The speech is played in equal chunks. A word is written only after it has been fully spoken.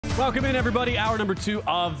Welcome in, everybody. Hour number 2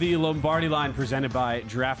 of the Lombardi Line presented by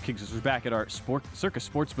DraftKings. We're back at our Circus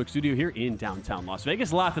Sportsbook studio here in downtown Las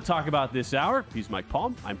Vegas. A lot to talk about this hour. He's Mike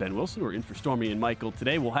Palm. I'm Ben Wilson. We're in for Stormy and Michael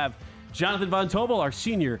today. We'll have Jonathan Von Tobel, our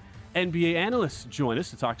senior NBA analyst, join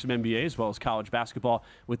us to talk some NBA as well as college basketball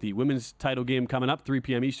with the women's title game coming up, 3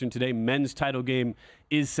 p.m. Eastern today. Men's title game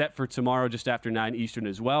is set for tomorrow just after 9 Eastern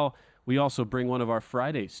as well. We also bring one of our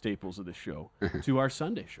Friday staples of the show to our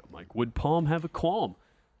Sunday show. Mike, would Palm have a qualm?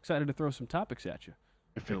 Excited to throw some topics at you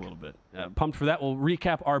in a little bit. Pumped for that. We'll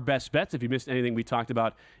recap our best bets. If you missed anything we talked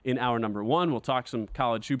about in hour number 1, we'll talk some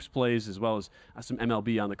college hoops plays as well as some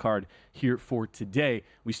MLB on the card here for today.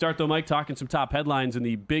 We start, though, Mike, talking some top headlines. And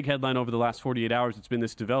the big headline over the last 48 hours, it's been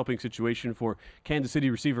this developing situation for Kansas City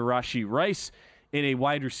receiver Rashee Rice in a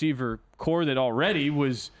wide receiver core that already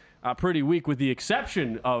was pretty weak, with the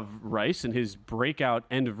exception of Rice and his breakout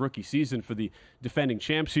end of rookie season for the defending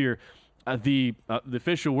champs here. The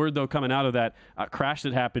official word, though, coming out of that crash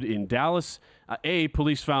that happened in Dallas,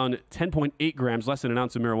 police found 10.8 grams, less than an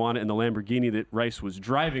ounce of marijuana in the Lamborghini that Rice was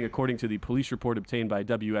driving, according to the police report obtained by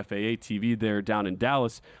WFAA TV there down in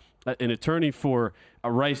Dallas. An attorney for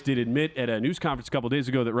Rice did admit at a news conference a couple days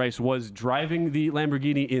ago that Rice was driving the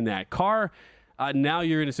Lamborghini in that car. Now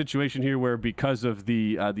you're in a situation here where, because of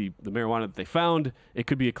the marijuana that they found, it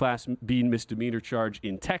could be a Class B misdemeanor charge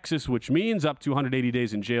in Texas, which means up to 180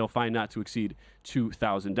 days in jail, fine not to exceed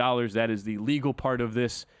 $2,000. That is the legal part of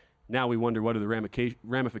this. Now we wonder what are the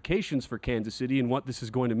ramifications for Kansas City and what this is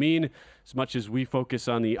going to mean. As much as we focus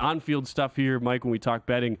on the on-field stuff here, Mike, when we talk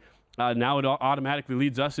betting, now it automatically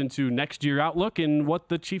leads us into next year outlook and what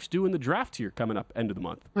the Chiefs do in the draft here coming up end of the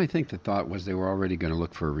month. I think the thought was they were already going to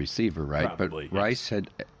look for a receiver, right? Probably, but Rice had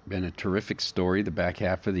been a terrific story the back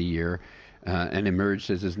half of the year and emerged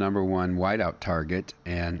as his number one wideout target.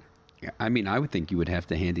 And, I mean, I would think you would have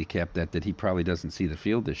to handicap that he probably doesn't see the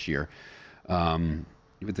field this year.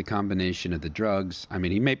 With the combination of the drugs, I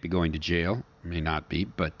mean, he may be going to jail, may not be,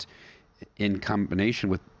 but in combination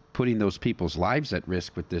with putting those people's lives at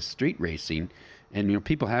risk with this street racing, and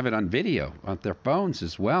people have it on video on their phones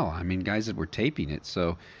as well. I mean, guys that were taping it.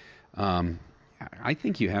 So I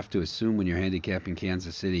think you have to assume when you're handicapping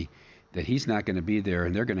Kansas City that he's not going to be there,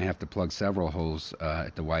 and they're going to have to plug several holes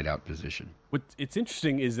at the wideout position. What's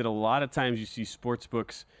interesting is that a lot of times you see sports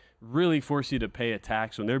books really force you to pay a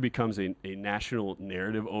tax when there becomes a national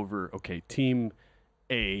narrative over, okay, Team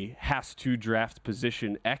A has to draft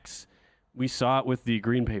position X. We saw it with the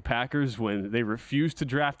Green Bay Packers when they refused to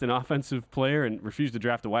draft an offensive player and refused to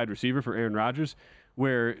draft a wide receiver for Aaron Rodgers,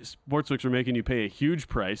 where sportsbooks were making you pay a huge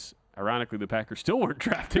price. Ironically, the Packers still weren't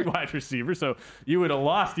drafting wide receiver, so you would have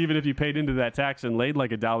lost even if you paid into that tax and laid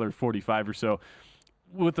like $1.45 or so.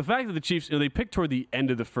 With the fact that the Chiefs, they picked toward the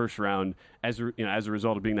end of the first round as a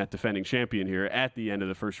result of being that defending champion here at the end of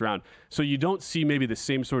the first round. So you don't see maybe the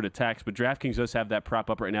same sort of tax, but DraftKings does have that prop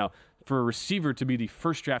up right now for a receiver to be the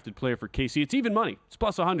first drafted player for KC. It's even money. It's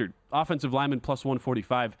plus 100. Offensive lineman plus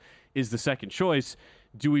 145 is the second choice.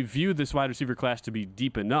 Do we view this wide receiver class to be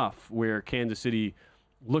deep enough where Kansas City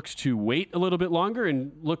looks to wait a little bit longer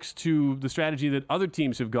and looks to the strategy that other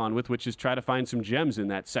teams have gone with, which is try to find some gems in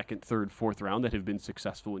that second, third, fourth round that have been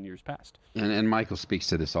successful in years past? And Michael speaks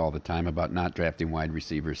to this all the time about not drafting wide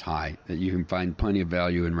receivers high. That you can find plenty of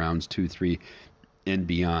value in rounds 2, 3, and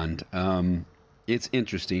beyond. It's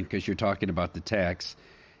interesting because you're talking about the tax,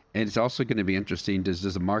 and it's also going to be interesting, does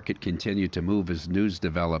the market continue to move as news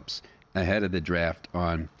develops ahead of the draft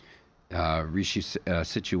on Rashee's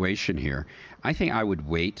situation here? I think I would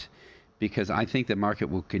wait because I think the market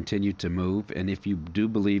will continue to move. And if you do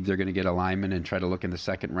believe they're going to get a lineman and try to look in the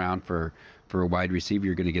second round for a wide receiver,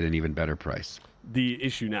 you're going to get an even better price. The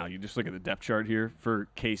issue now, you just look at the depth chart here for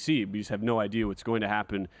KC. We just have no idea what's going to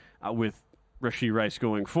happen with Rashee Rice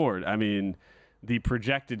going forward. I mean, the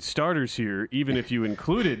projected starters here, even if you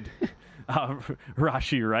included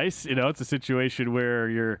Rashee Rice, it's a situation where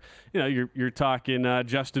you're talking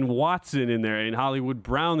Justin Watson in there and Hollywood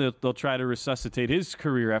Brown. They'll try to resuscitate his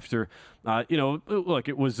career after, look,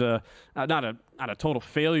 it was not a total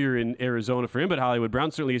failure in Arizona for him, but Hollywood Brown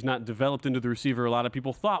certainly has not developed into the receiver a lot of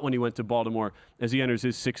people thought when he went to Baltimore as he enters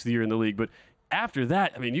his 6th year in the league. But after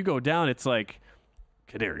that, I mean, you go down, it's like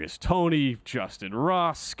Kadarius Toney, Justin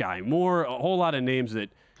Ross, Sky Moore, a whole lot of names that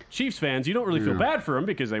Chiefs fans, you don't really feel bad for them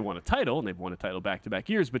because they won a title, and they've won a title back-to-back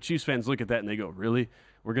years, but Chiefs fans look at that and they go, really?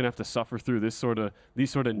 We're going to have to suffer through these sort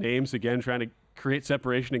of names again, trying to create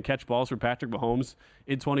separation and catch balls for Patrick Mahomes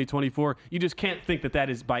in 2024? You just can't think that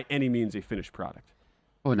is by any means a finished product.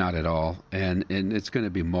 Oh, not at all. And it's going to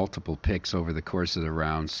be multiple picks over the course of the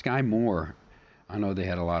round. Sky Moore, I know they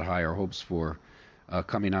had a lot higher hopes for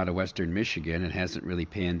coming out of Western Michigan and hasn't really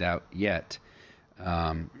panned out yet.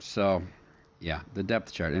 So, yeah, the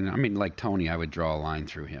depth chart. And, I mean, like Tony, I would draw a line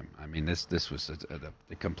through him. I mean, this was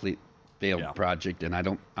a complete failed project, and I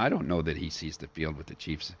don't know that he sees the field with the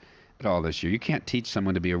Chiefs at all this year. You can't teach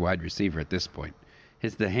someone to be a wide receiver at this point.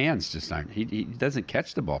 The hands just aren't. He doesn't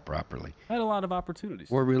catch the ball properly. Had a lot of opportunities.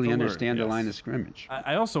 Or really understand the line of scrimmage.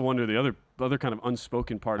 I also wonder the other kind of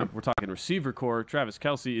unspoken part of, we're talking receiver core, Travis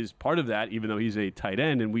Kelce is part of that, even though he's a tight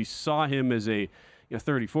end. And we saw him as a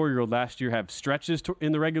 34-year-old last year have stretches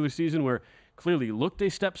in the regular season where clearly looked a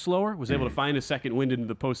step slower, was able to find a second wind into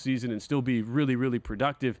the postseason and still be really, really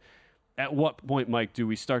productive. At what point, Mike, do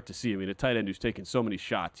we start to see, a tight end who's taken so many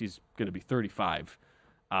shots, he's going to be 35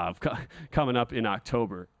 coming up in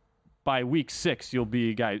October. By week 6, you'll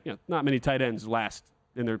be a guy, not many tight ends last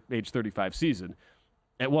in their age 35 season.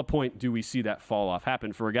 At what point do we see that fall off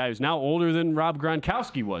happen for a guy who's now older than Rob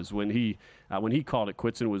Gronkowski was when he called it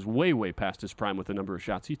quits and was way, way past his prime with the number of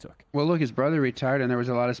shots he took? Well, look, his brother retired, and there was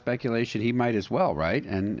a lot of speculation he might as well, right?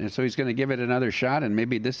 And so he's going to give it another shot, and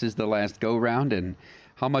maybe this is the last go-round, and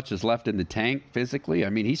how much is left in the tank physically? I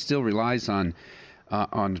mean, he still relies on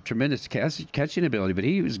tremendous catching ability, but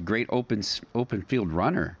he was a great open field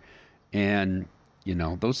runner. And,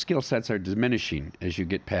 those skill sets are diminishing as you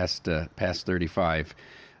get past 35.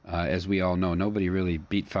 As we all know, nobody really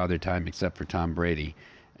beat Father Time except for Tom Brady.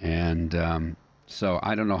 And so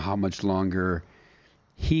I don't know how much longer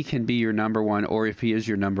he can be your number one, or if he is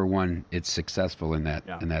your number one, it's successful in that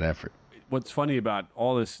effort. What's funny about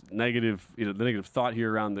all this negative, the negative thought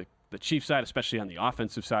here around the Chiefs side, especially on the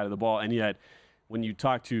offensive side of the ball, and yet when you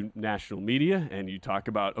talk to national media and you talk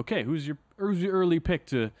about, okay, who's your early pick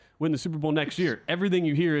to win the Super Bowl next year, everything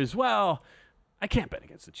you hear is, well, I can't bet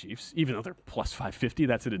against the Chiefs, even though they're plus 550.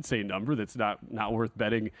 That's an insane number. That's not worth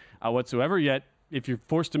betting whatsoever. Yet, if you're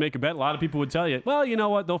forced to make a bet, a lot of people would tell you, well, you know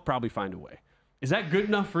what, they'll probably find a way. Is that good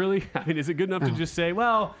enough, really? I mean, is it good enough to just say,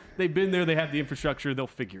 well, they've been there, they have the infrastructure, they'll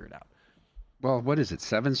figure it out? Well, what is it,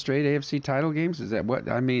 7 straight AFC title games? Is that what?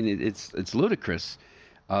 I mean, it's ludicrous,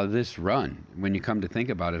 this run, when you come to think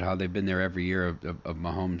about it, how they've been there every year of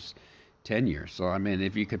Mahomes' tenure. So, I mean,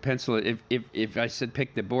 if you could pencil it, if I said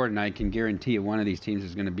pick the board and I can guarantee you one of these teams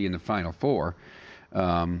is going to be in the Final Four,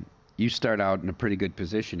 you start out in a pretty good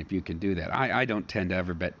position if you can do that. I don't tend to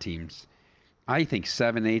ever bet teams. I think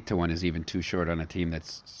 7-8 to 1 is even too short on a team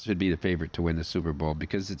that should be the favorite to win the Super Bowl,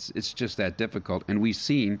 because it's just that difficult. And we've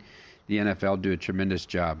seen the NFL do a tremendous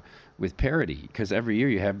job with parity, because every year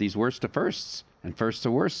you have these worst to firsts and first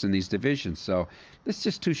to worsts in these divisions. So it's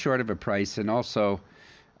just too short of a price. And also,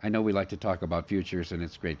 I know we like to talk about futures and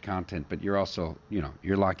it's great content, but you're also,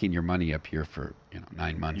 you're locking your money up here for,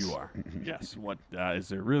 9 months. You are. Yes. What is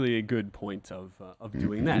there really a good point of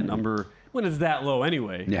doing that number when it's that low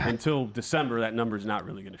anyway? Yeah. Until December, that number is not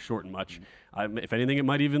really going to shorten much. If anything, it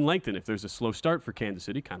might even lengthen if there's a slow start for Kansas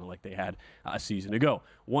City, kind of like they had a season ago.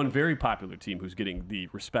 One very popular team who's getting the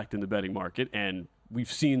respect in the betting market, and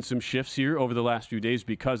we've seen some shifts here over the last few days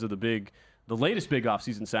because of the latest big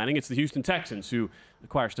offseason signing. It's the Houston Texans, who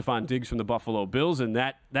acquire Stephon Diggs from the Buffalo Bills, and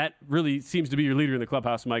that really seems to be your leader in the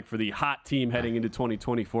clubhouse, Mike, for the hot team heading into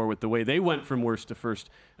 2024 with the way they went from worst to first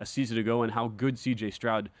a season ago and how good C.J.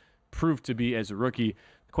 Stroud proved to be as a rookie.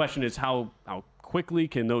 The question is how quickly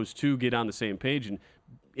can those two get on the same page and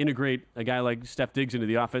integrate a guy like Steph Diggs into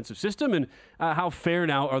the offensive system, and how fair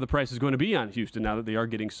now are the prices going to be on Houston now that they are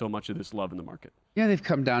getting so much of this love in the market? Yeah, they've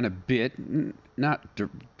come down a bit.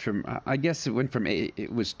 I guess it went from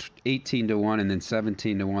it was 18 to 1 and then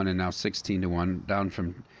 17 to 1 and now 16 to 1, down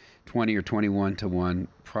from 20 or 21 to 1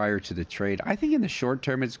 prior to the trade. I think in the short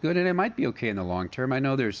term it's good, and it might be okay in the long term. I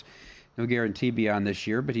know there's no guarantee beyond this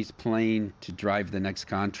year, but he's playing to drive the next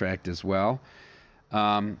contract as well.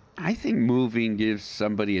 I think moving gives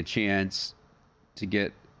somebody a chance to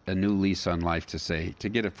get a new lease on life, to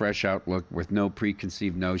get a fresh outlook with no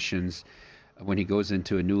preconceived notions. When he goes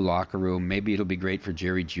into a new locker room, maybe it'll be great for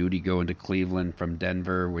Jerry Jeudy going to Cleveland from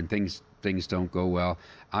Denver when things don't go well.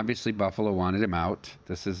 Obviously, Buffalo wanted him out.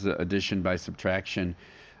 This is addition by subtraction,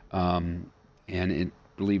 and it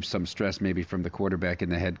relieves some stress maybe from the quarterback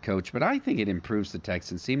and the head coach. But I think it improves the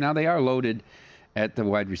Texans team. Now they are loaded at the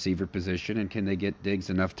wide receiver position, and can they get Diggs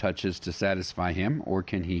enough touches to satisfy him, or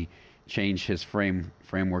can he change his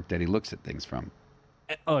framework that he looks at things from?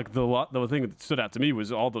 Like the thing that stood out to me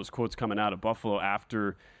was all those quotes coming out of Buffalo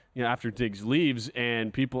after Diggs leaves,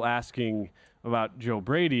 and people asking about Joe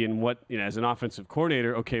Brady and what, as an offensive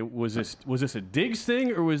coordinator, okay, was this a Diggs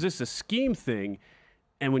thing or was this a scheme thing?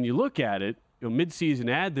 And when you look at it, mid-season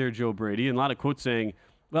ad there, Joe Brady, and a lot of quotes saying,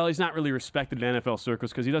 well, he's not really respected in NFL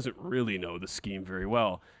circles because he doesn't really know the scheme very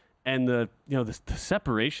well. And the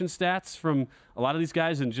separation stats from a lot of these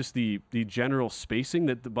guys and just the general spacing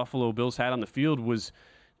that the Buffalo Bills had on the field was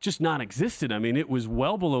just non-existent. I mean, it was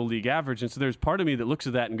well below league average. And so there's part of me that looks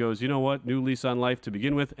at that and goes, you know what, new lease on life to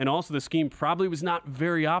begin with. And also the scheme probably was not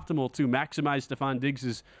very optimal to maximize Stephon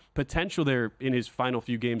Diggs' potential there in his final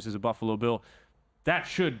few games as a Buffalo Bill. That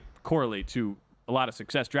should correlate to a lot of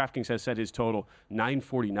success. DraftKings has set his total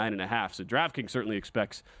 949.5. So DraftKings certainly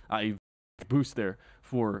expects a boost there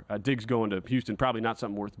for Diggs going to Houston. Probably not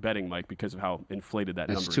something worth betting, Mike, because of how inflated that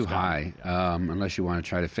number is. It's too high, unless you want to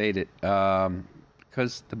try to fade it.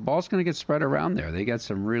 Because the ball's going to get spread around there. They got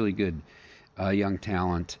some really good young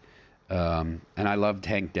talent. And I loved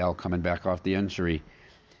Hank Dell coming back off the injury.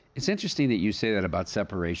 It's interesting that you say that about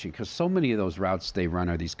separation, because so many of those routes they run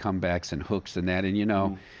are these comebacks and hooks and that.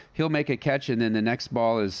 And, he'll make a catch, and then the next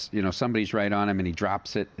ball is, somebody's right on him, and he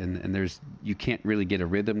drops it. And you can't really get a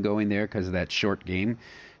rhythm going there because of that short game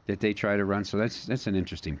that they try to run. So that's an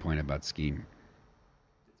interesting point about scheme.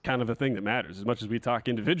 Kind of a thing that matters. As much as we talk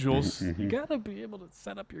individuals, you got to be able to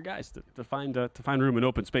set up your guys to find room in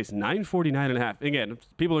open space. 949.5. Again,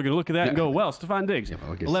 people are going to look at that and go, well, Stephon Diggs,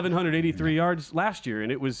 1,183 yards last year,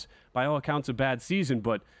 and it was, by all accounts, a bad season.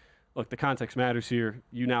 But, look, the context matters here.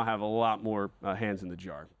 You now have a lot more hands in the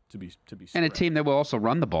jar to be spread. And a team that will also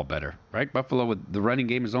run the ball better, right? Buffalo, with the running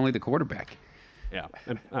game, is only the quarterback. Yeah,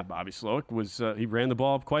 and Bobby Slowick he ran the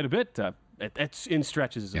ball quite a bit in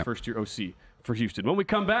stretches as a first-year OC for Houston. When we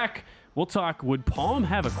come back, we'll talk, would Palm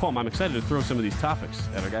have a qualm? I'm excited to throw some of these topics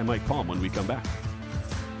at our guy Mike Palm when we come back.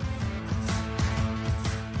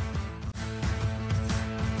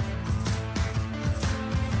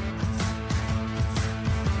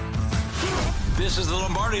 This is the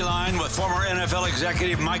Lombardi Line with former NFL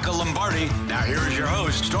executive Michael Lombardi. Now here is your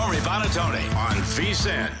host, Stormy Bonatoni, on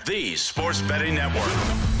VSiN, the Sports Betting Network.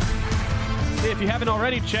 If you haven't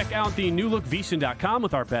already, check out the new look VSiN.com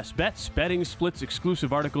with our best bets, betting splits,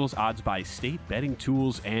 exclusive articles, odds by state, betting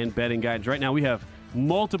tools, and betting guides. Right now we have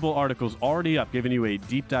multiple articles already up giving you a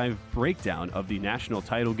deep dive breakdown of the national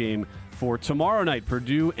title game for tomorrow night,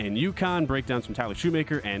 Purdue and UConn. Breakdowns from Tyler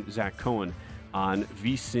Shoemaker and Zach Cohen on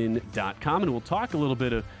VSiN.com. And we'll talk a little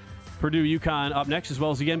bit of Purdue UConn up next, as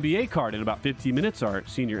well as the NBA card in about 15 minutes. Our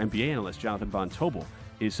senior NBA analyst, Jonathan Von Tobel,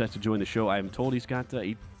 is set to join the show. I am told he's got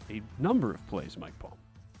a number of plays, Mike Paul.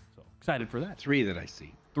 So excited for that. 3 that I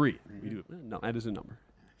see. 3. We do. No, that is a number.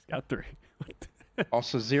 He's got 3.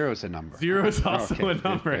 Also, 0 is a number. 0 is also a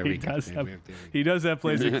number. He does have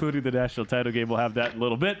plays, including the national title game. We'll have that in a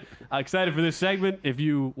little bit. Excited for this segment. If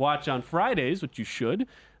you watch on Fridays, which you should,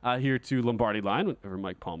 here to Lombardi Line, whenever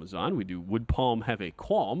Mike Palm is on, we do Would Palm Have a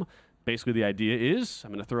Qualm? Basically, the idea is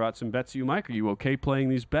I'm going to throw out some bets to you, Mike. Are you okay placing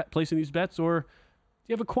these bets, or do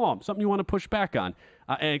you have a qualm, something you want to push back on?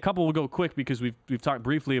 And a couple will go quick because we've talked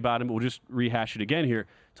briefly about them, but we'll just rehash it again here.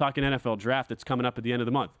 Talking NFL draft that's coming up at the end of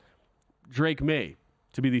the month. Drake May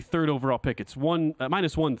to be the 3rd overall pick. It's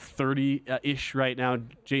minus 130-ish right now.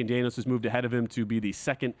 Jayden Daniels has moved ahead of him to be the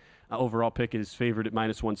 2nd overall pick. It is favored at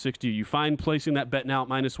minus 160. Are you fine placing that bet now at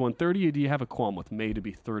minus 130, or do you have a qualm with May to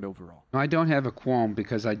be 3rd overall? No, I don't have a qualm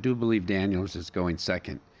because I do believe Daniels is going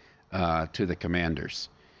 2nd to the Commanders.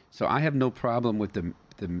 So I have no problem with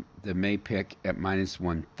the May pick at minus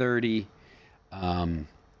 130.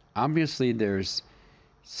 Obviously, there's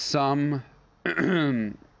some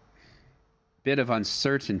bit of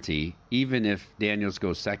uncertainty. Even if Daniels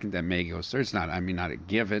goes 2nd, that May goes 3rd. It's not a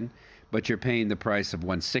given, but you're paying the price of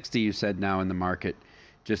 160, you said, now in the market,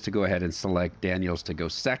 just to go ahead and select Daniels to go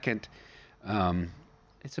 2nd.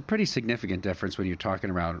 It's a pretty significant difference when you're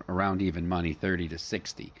talking around even money, 30 to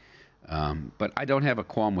 60. But I don't have a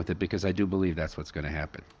qualm with it because I do believe that's what's going to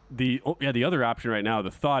happen. The other option right now,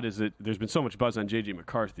 the thought is that there's been so much buzz on J.J.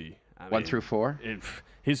 McCarthy. 1 through 4?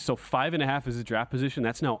 5.5 is his draft position.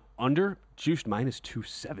 That's now under, juiced minus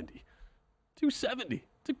 270. 270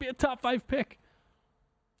 to be a top 5 pick.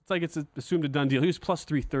 It's like it's assumed a done deal. He was plus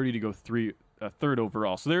 330 to go 3rd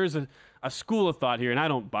overall. So there is a school of thought here, and I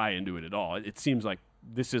don't buy into it at all. It seems like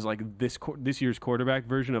this is like this year's quarterback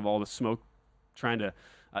version of all the smoke trying to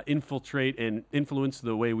infiltrate and influence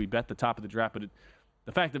the way we bet the top of the draft. But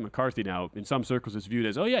the fact that McCarthy now, in some circles, is viewed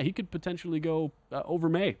as, oh, yeah, he could potentially go over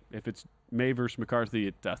May if it's May versus McCarthy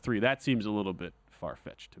at 3. That seems a little bit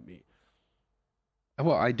far-fetched to me.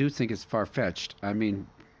 Well, I do think it's far-fetched. I mean,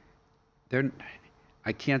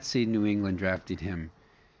 I can't see New England drafting him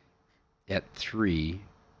at 3.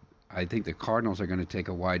 I think the Cardinals are going to take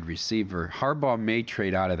a wide receiver. Harbaugh may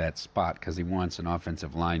trade out of that spot because he wants an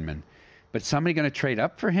offensive lineman. But somebody going to trade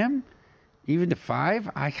up for him? Even to 5?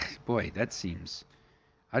 Boy, that seems...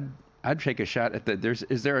 I'd take a shot at the.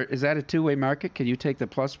 Is that a two-way market? Can you take the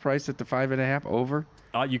plus price at the 5.5 over?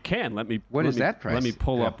 You can. What is that price? Let me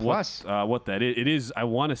pull up plus. what that is. It is. I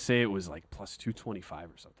want to say it was like plus 225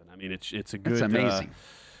 or something. I mean, it's a good. That's amazing.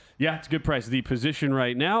 Yeah, it's a good price. The position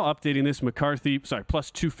right now, updating this,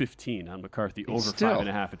 plus 215 on McCarthy over 5.5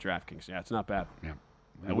 at DraftKings. Yeah, it's not bad. Yeah.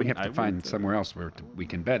 We have to find somewhere else where we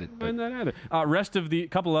can bet it. But not either. Rest of the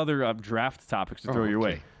couple other draft topics to throw your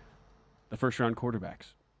way. The first round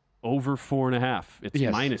quarterbacks over 4.5. It's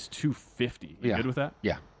minus 250. You good with that?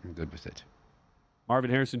 Yeah, I'm good with it.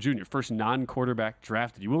 Marvin Harrison Jr., first non-quarterback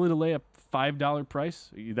drafted. You willing to lay a $5 price?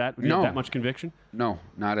 You have that much conviction? No,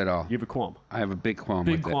 not at all. You have a qualm? I have a big qualm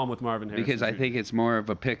with Marvin Harrison because Jr. I think it's more of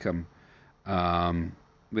a pick'em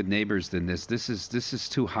with Neighbors than this. This is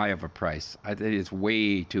too high of a price. I think it's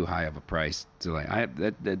way too high of a price to lay.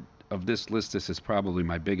 Of this list, this is probably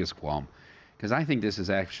my biggest qualm because I think this is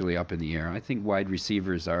actually up in the air. I think wide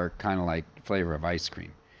receivers are kind of like flavor of ice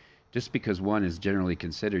cream. Just because one is generally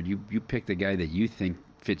considered, you pick the guy that you think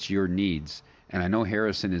fits your needs. And I know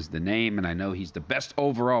Harrison is the name, and I know he's the best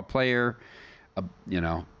overall player,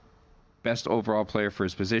 best overall player for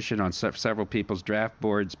his position on several people's draft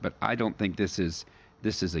boards. But I don't think this is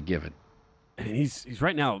a given. And he's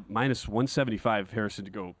right now minus 175 Harrison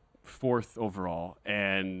to go fourth overall,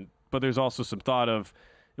 but there's also some thought of.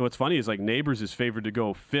 What's funny is like Neighbors is favored to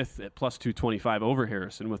go fifth at plus 225 over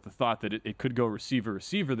Harrison with the thought that it could go receiver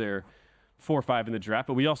there 4-5 in the draft.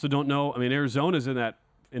 But we also don't know. I mean, Arizona's in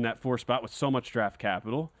that 4 spot with so much draft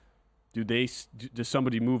capital. Does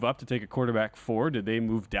somebody move up to take a quarterback 4? Did they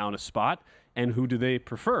move down a spot? And who do they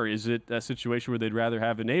prefer? Is it a situation where they'd rather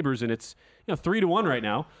have the Neighbors? And it's 3-1 right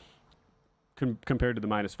now. Compared to the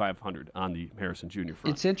minus 500 on the Harrison Jr.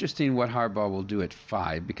 front. It's interesting what Harbaugh will do at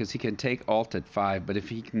 5 because he can take Alt at 5, but if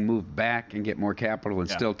he can move back and get more capital and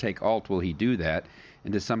still take Alt, will he do that?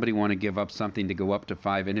 And does somebody want to give up something to go up to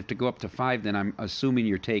 5? And if to go up to 5, then I'm assuming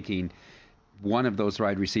you're taking one of those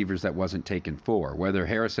wide receivers that wasn't taken 4. Whether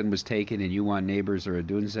Harrison was taken and you want Neighbors or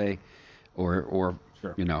Odunze, or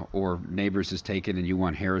Neighbors is taken and you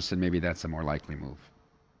want Harrison, maybe that's a more likely move.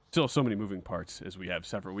 Still so many moving parts as we have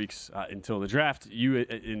several weeks until the draft.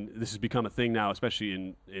 This has become a thing now, especially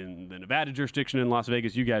in the Nevada jurisdiction in Las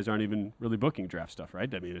Vegas. You guys aren't even really booking draft stuff,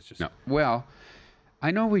 right? I mean, it's just... No. Well,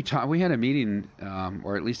 I know we had a meeting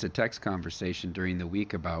or at least a text conversation during the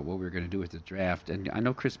week about what we were going to do with the draft. And I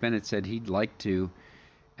know Chris Bennett said he'd like to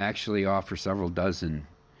actually offer several dozen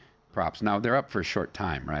props. Now, they're up for a short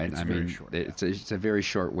time, right? Very short. It's a very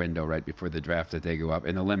short window right before the draft that they go up,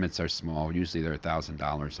 and the limits are small. Usually they're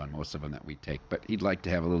 $1,000 on most of them that we take, but he'd like to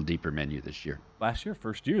have a little deeper menu this year. Last year,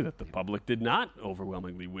 first year that the public did not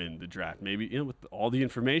overwhelmingly win the draft. Maybe, with all the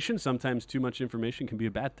information, sometimes too much information can be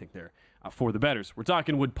a bad thing there for the bettors. We're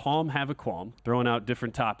talking, would Palm have a qualm? Throwing out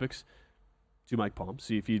different topics to Mike Palm,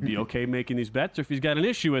 see if he'd be okay making these bets or if he's got an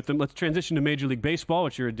issue with them. Let's transition to Major League Baseball,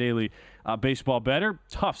 which you're a daily baseball bettor.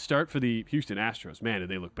 Tough start for the Houston Astros. Man, did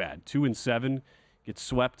they look bad. 2-7, get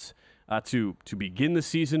swept to begin the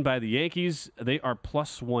season by the Yankees. They are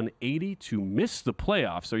plus 180 to miss the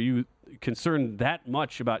playoffs. Are you concerned that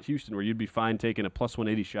much about Houston where you'd be fine taking a plus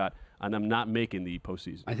 180 shot on them not making the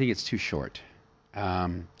postseason? I think it's too short.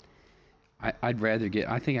 I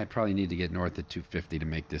think I'd probably need to get north of 250 to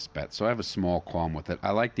make this bet. So I have a small qualm with it. I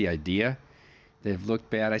like the idea. They've looked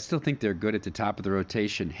bad. I still think they're good at the top of the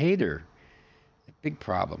rotation. Hader, a big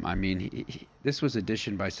problem. I mean, this was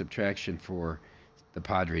addition by subtraction for the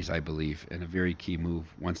Padres, I believe, and a very key move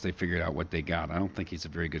once they figured out what they got. I don't think he's a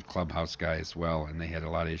very good clubhouse guy as well, and they had a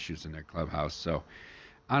lot of issues in their clubhouse. So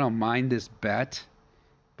I don't mind this bet,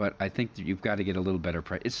 but I think that you've got to get a little better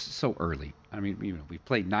price. It's so early. I mean, we've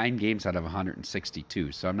played 9 games out of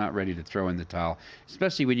 162, so I'm not ready to throw in the towel,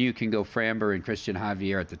 especially when you can go Framber and Christian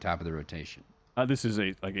Javier at the top of the rotation. This is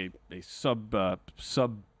a sub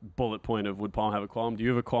bullet point of would Palm have a qualm? Do you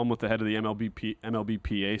have a qualm with the head of the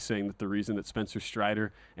MLBPA saying that the reason that Spencer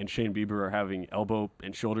Strider and Shane Bieber are having elbow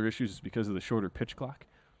and shoulder issues is because of the shorter pitch clock?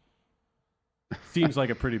 Seems like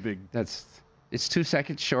a pretty big... It's 2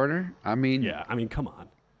 seconds shorter? I mean... Yeah, I mean, come on.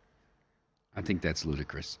 I think that's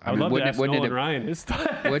ludicrous. I would love to ask Nolan Ryan his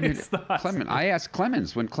thoughts. I asked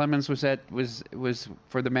Clemens when Clemens was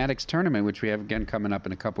for the Maddox tournament, which we have again coming up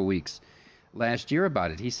in a couple weeks, last year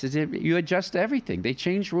about it. He says you adjust to everything. They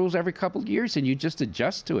change rules every couple of years, and you just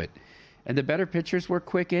adjust to it. And the better pitchers work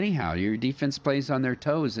quick anyhow. Your defense plays on their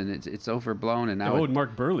toes, and it's overblown. And now what would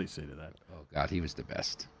Mark Burley say to that? Oh God, he was the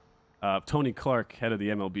best. Tony Clark, head of the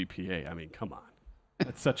MLBPA. I mean, come on.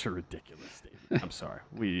 That's such a ridiculous statement. I'm sorry.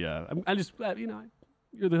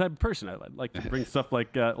 you're the type of person I'd like to bring stuff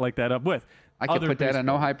like that up with. I could put that on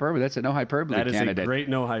no hyperbole. That's a no hyperbole candidate. That is a great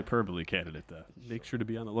no hyperbole candidate. Make sure to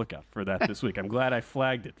be on the lookout for that this week. I'm glad I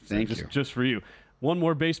flagged it. Thank you. Just for you. One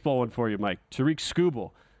more baseball one for you, Mike. Tariq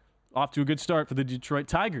Skubal, off to a good start for the Detroit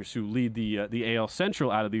Tigers, who lead the AL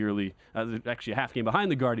Central out of the early, actually a half game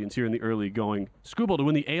behind the Guardians here in the early going. Skubal to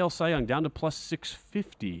win the AL Cy Young down to plus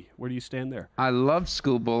 650. Where do you stand there? I love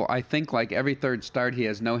Skubal. I think like every third start, he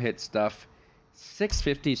has no hit stuff.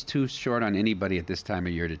 650 is too short on anybody at this time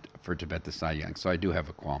of year to bet the Cy Young, so I do have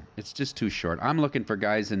a qualm. It's just too short. I'm looking for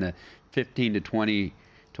guys in the 15 to 20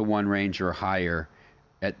 to 1 range or higher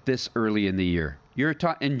at this early in the year.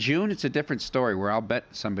 In June, it's a different story where I'll bet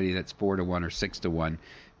somebody that's 4 to 1 or 6 to 1,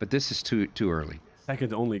 but this is too early.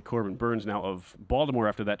 Second only Corbin Burns now of Baltimore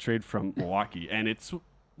after that trade from Milwaukee, and it's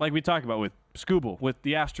like we talked about with Skubal, with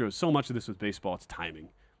the Astros. So much of this with baseball, it's timing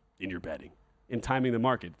in your betting. In timing the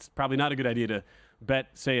market. It's probably not a good idea to bet,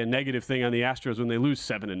 say, a negative thing on the Astros when they lose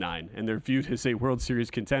 7-9 and they're viewed as a World Series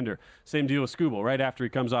contender. Same deal with Skubal. Right after he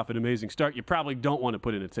comes off an amazing start, you probably don't want to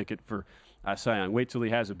put in a ticket for Cy Young. Wait till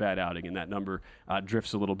he has a bad outing and that number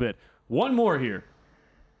drifts a little bit. One more here.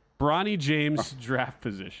 Bronny James draft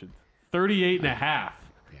position. 38.5.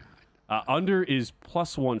 Under is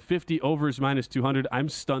plus 150. Over is minus 200. I'm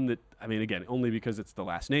stunned that, again, only because it's the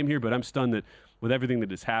last name here, but I'm stunned that with everything that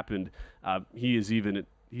has happened, he's even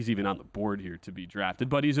on the board here to be drafted.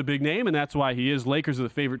 But he's a big name, and that's why he is. Lakers are the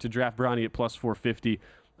favorite to draft Bronny at plus 450.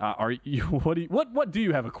 What do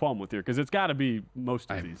you have a qualm with here? Because it's got to be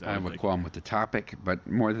most of these. I have a qualm with the topic, but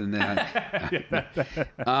more than that.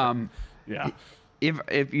 Yeah.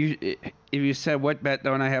 If you said what bet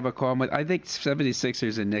don't I have a qualm with, I think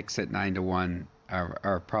 76ers and Knicks at 9 to 1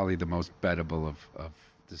 are probably the most bettable of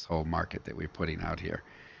this whole market that we're putting out here.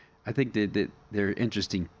 I think that they're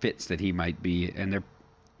interesting fits that he might be, and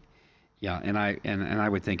I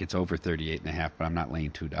would think it's over 38.5, but I'm not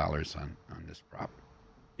laying $2 on this prop.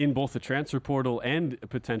 In both the transfer portal and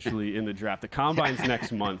potentially in the draft, the combine's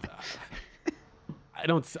next month. I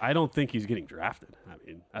don't think he's getting drafted.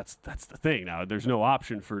 That's the thing. Now there's no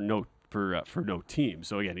option for no team.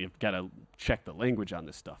 So again, you've got to check the language on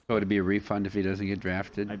this stuff. So it'd be a refund if he doesn't get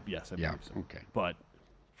drafted? Yes, I believe so. Okay. But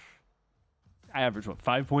I average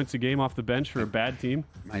 5 points a game off the bench for a bad team.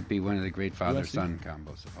 Might be one of the great father-son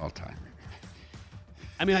combos of all time.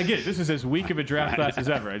 I get it. This is as weak of a draft class as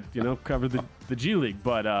ever. I covered the G League,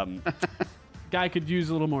 but guy could use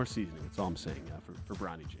a little more seasoning. That's all I'm saying for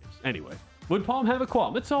Bronny James. Anyway, would Palm have a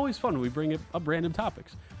qualm? It's always fun when we bring up random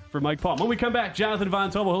topics for Mike Palm. When we come back, Jonathan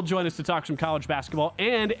Von Tobel, he'll join us to talk some college basketball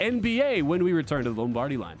and NBA when we return to the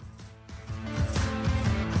Lombardi Line.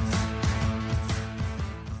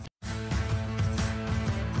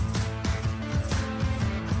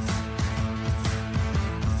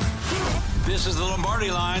 This is the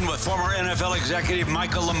Lombardi Line with former NFL executive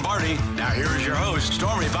Michael Lombardi. Now here is your host,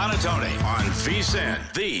 Stormy Bonatoni, on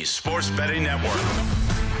VSiN, the Sports Betting Network.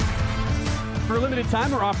 For a limited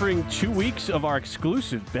time, we're offering 2 weeks of our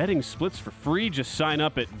exclusive betting splits for free. Just sign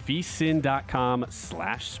up at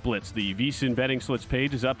vsin.com/splits. The VSiN betting splits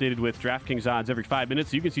page is updated with DraftKings odds every 5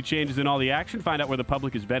 minutes. You can see changes in all the action, find out where the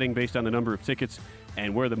public is betting based on the number of tickets,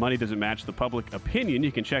 and where the money doesn't match the public opinion.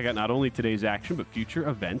 You can check out not only today's action, but future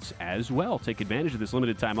events as well. Take advantage of this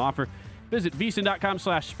limited time offer. Visit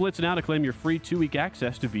vsin.com/splits now to claim your free 2-week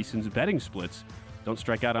access to VSiN's betting splits. Don't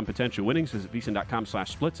strike out on potential winnings. Visit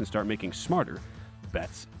vsin.com/splits and start making smarter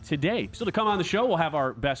bets today. Still to come on the show, we'll have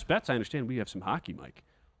our best bets. I understand we have some hockey, Mike.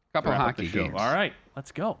 Couple hockey games. All right,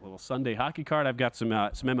 let's go. A little Sunday hockey card. I've got some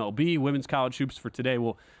MLB, women's college hoops for today.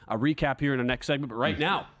 We'll recap here in our next segment. But right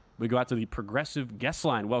now, we go out to the Progressive guest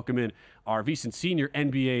line. Welcome in our VSiN senior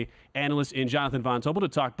NBA analyst in Jonathan Von Tobel to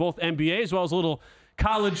talk both NBA as well as a little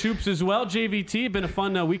college hoops as well. JVT, been a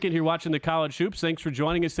fun weekend here watching the college hoops. Thanks for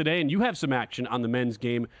joining us today. And you have some action on the men's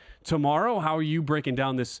game tomorrow. How are you breaking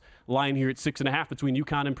down this line here at 6.5 between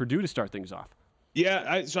UConn and Purdue to start things off?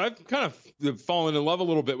 Yeah, so I've kind of fallen in love a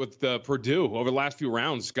little bit with Purdue over the last few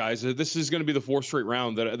rounds, guys. This is going to be the 4th straight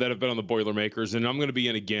round that have been on the Boilermakers, and I'm going to be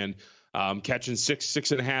in again. Catching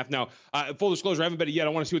 6.5. Now, full disclosure, I haven't bet it yet. I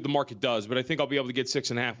want to see what the market does, but I think I'll be able to get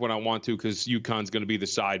 6.5 when I want to because UConn's going to be the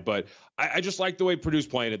side. But I just like the way Purdue's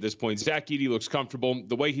playing at this point. Zach Edey looks comfortable.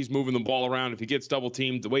 The way he's moving the ball around, if he gets double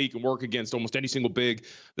teamed, the way he can work against almost any single big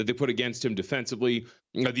that they put against him defensively.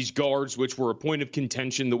 These guards, which were a point of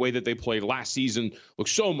contention, the way that they played last season, look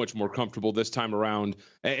so much more comfortable this time around.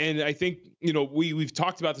 And I think, we've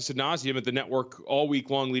talked about this ad nauseum at the network all week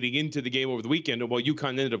long leading into the game over the weekend. And while UConn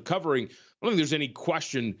ended up covering, I don't think there's any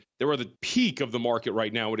question they were at the peak of the market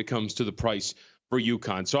right now when it comes to the price for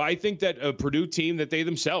UConn. So I think that a Purdue team that they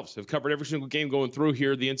themselves have covered every single game going through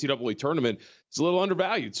here, the NCAA tournament, is a little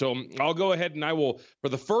undervalued. So I'll go ahead and I will, for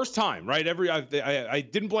the first time, right? I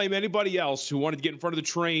didn't blame anybody else who wanted to get in front of the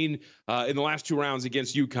train in the last 2 rounds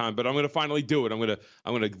against UConn, but I'm going to finally do it. I'm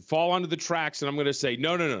going to fall onto the tracks and I'm going to say,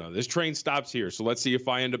 no. This train stops here. So let's see if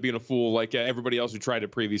I end up being a fool like everybody else who tried it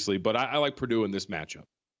previously. But I like Purdue in this matchup.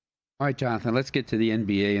 All right, Jonathan, let's get to the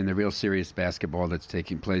NBA and the real serious basketball that's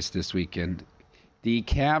taking place this weekend. The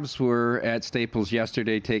Cavs were at Staples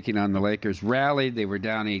yesterday taking on the Lakers. Rallied. They were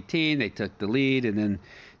down 18. They took the lead, and then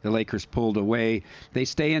the Lakers pulled away. They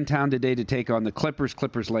stay in town today to take on the Clippers.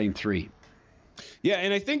 Clippers laying 3. Yeah,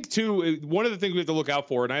 and I think, too, one of the things we have to look out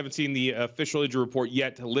for, and I haven't seen the official injury report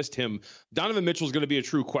yet to list him, Donovan Mitchell is going to be a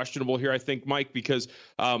true questionable here, I think, Mike, because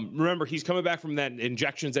remember, he's coming back from that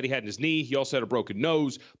injections that he had in his knee. He also had a broken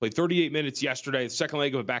nose, played 38 minutes yesterday, the second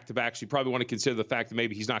leg of a back-to-back, so you probably want to consider the fact that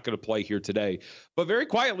maybe he's not going to play here today. But very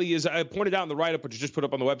quietly, as I pointed out in the write-up, which is just put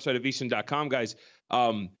up on the website at VSiN.com, guys,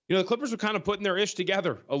 the Clippers are kind of putting their ish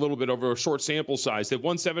together a little bit over a short sample size. They've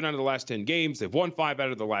won 7 out of the last 10 games. They've won 5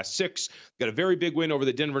 out of the last 6. Got a very big win over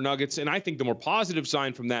the Denver Nuggets. And I think the more positive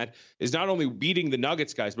sign from that is not only beating the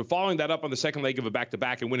Nuggets, guys, but following that up on the second leg of a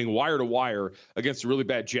back-to-back and winning wire to wire against a really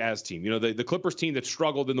bad Jazz team. The Clippers team that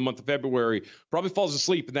struggled in the month of February probably falls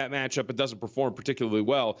asleep in that matchup and doesn't perform particularly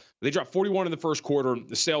well. They dropped 41 in the first quarter,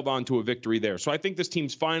 sailed on to a victory there. So I think this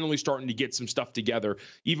team's finally starting to get some stuff together,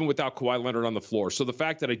 even without Kawhi Leonard on the floor. So the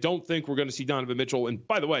fact that I don't think we're going to see Donovan Mitchell, and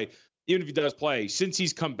by the way, even if he does play, since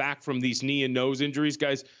he's come back from these knee and nose injuries,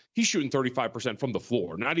 guys, he's shooting 35% from the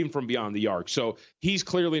floor, not even from beyond the arc. So he's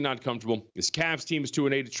clearly not comfortable. This Cavs team is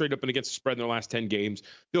 2-8. It's straight up and against the spread in their last 10 games.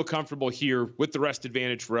 Feel comfortable here with the rest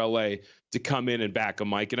advantage for LA to come in and back a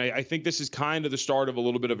Mike. And I think this is kind of the start of a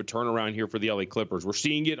little bit of a turnaround here for the LA Clippers. We're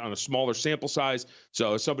seeing it on a smaller sample size.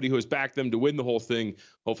 So as somebody who has backed them to win the whole thing,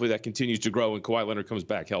 hopefully that continues to grow and Kawhi Leonard comes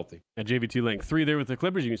back healthy. And JVT laying 3 there with the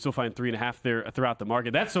Clippers. You can still find 3.5 there throughout the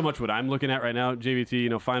market. That's so much what I'm looking at right now,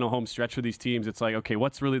 JVT. Final home stretch for these teams. It's like, okay,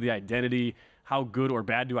 what's really the identity? How good or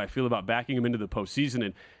bad do I feel about backing them into the postseason?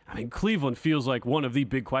 And I mean, Cleveland feels like one of the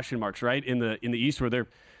big question marks, right? In the East, where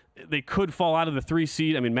they could fall out of the 3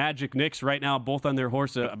 seed. I mean, Magic, Knicks right now, both on their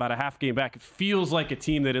horse, about a half game back. It feels like a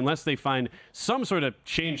team that unless they find some sort of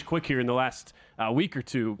change quick here in the last week or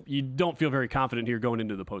two, you don't feel very confident here going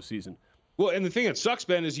into the postseason. Well, and the thing that sucks,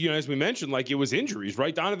 Ben, is, as we mentioned, like it was injuries,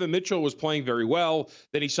 right? Donovan Mitchell was playing very well.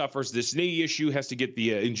 Then he suffers this knee issue, has to get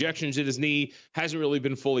the injections in his knee, hasn't really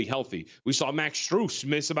been fully healthy. We saw Max Strus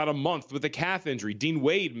miss about a month with a calf injury. Dean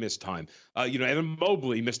Wade missed time. Evan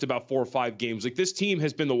Mobley missed about 4 or 5 games. Like this team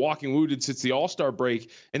has been the walking wounded since the All-Star break,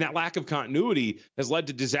 and that lack of continuity has led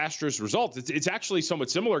to disastrous results. It's actually somewhat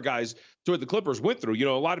similar, guys, to what the Clippers went through.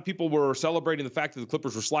 A lot of people were celebrating the fact that the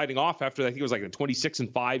Clippers were sliding off after, I think it was like a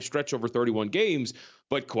 26-5 stretch over 31 games,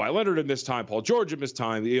 but Kawhi Leonard had missed time, Paul George had missed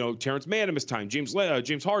time, Terrence Mann had missed time, James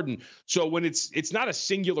Harden. So when it's not a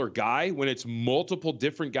singular guy, when it's multiple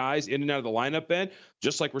different guys in and out of the lineup, Ben,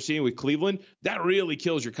 just like we're seeing with Cleveland, that really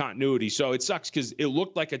kills your continuity. So it sucks because it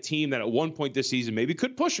looked like a team that at one point this season maybe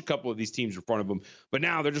could push a couple of these teams in front of them, but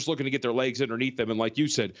now they're just looking to get their legs underneath them. And like you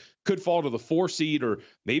said, could fall to the 4 seed or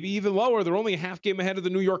maybe even lower. They're only a half game ahead of the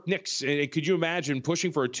New York Knicks. And could you imagine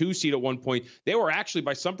pushing for a 2 seed at one point? They were actually,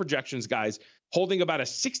 by some projections, guys, holding about a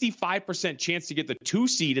 65% chance to get the 2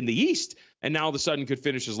 seed in the East, and now all of a sudden could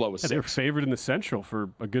finish as low as 6. They were favored in the Central for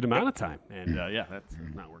a good amount of time, and that's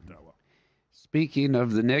not worked out well. Speaking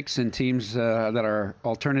of the Knicks and teams that are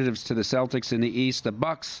alternatives to the Celtics in the East, the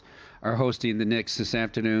Bucks are hosting the Knicks this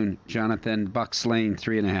afternoon. Jonathan, Bucks laying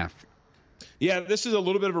 3.5. Yeah, this is a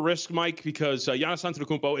little bit of a risk, Mike, because Giannis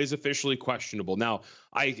Antetokounmpo is officially questionable. Now,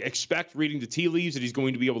 I expect, reading the tea leaves, that he's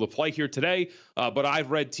going to be able to play here today, but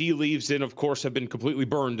I've read tea leaves and, of course, have been completely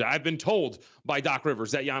burned. I've been told by Doc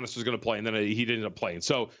Rivers that Giannis was going to play, and then he didn't end up playing.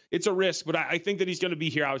 So it's a risk, but I think that he's going to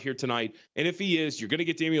be out here tonight, and if he is, you're going to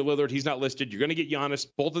get Damian Lillard. He's not listed. You're going to get Giannis,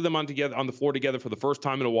 both of them on the floor together for the first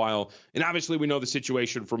time in a while, and obviously we know the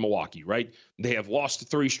situation for Milwaukee, right? They have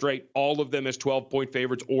lost 3 straight, all of them as 12-point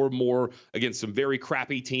favorites or more against some very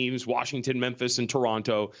crappy teams, Washington, Memphis, and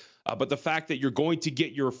Toronto. But the fact that you're going to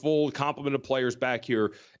get your full complement of players back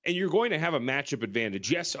here, and you're going to have a matchup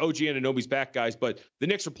advantage. Yes, OG Anunoby's back, guys, but the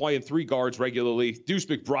Knicks are playing 3 guards regularly. Deuce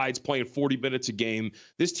McBride's playing 40 minutes a game.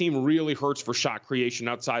 This team really hurts for shot creation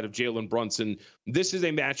outside of Jalen Brunson. This is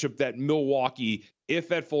a matchup that Milwaukee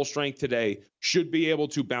if at full strength today, should be able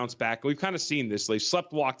to bounce back. We've kind of seen this. They've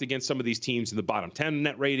slept-walked against some of these teams in the bottom 10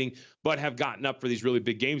 net rating, but have gotten up for these really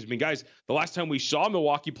big games. I mean, guys, the last time we saw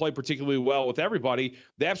Milwaukee play particularly well with everybody,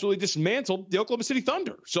 they absolutely dismantled the Oklahoma City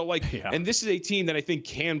Thunder. So, and this is a team that I think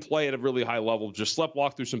can play at a really high level, just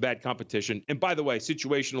slept-walked through some bad competition. And by the way,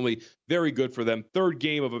 situationally, very good for them. Third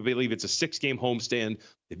game of, I believe it's a 6-game homestand.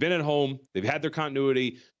 They've been at home. They've had their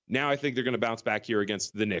continuity. Now I think they're going to bounce back here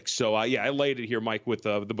against the Knicks. So, I laid it here, Mike, with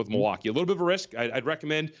Milwaukee. A little bit of a risk. I'd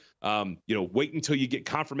recommend, wait until you get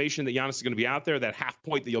confirmation that Giannis is going to be out there. That half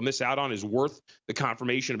point that you'll miss out on is worth the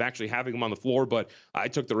confirmation of actually having him on the floor. But I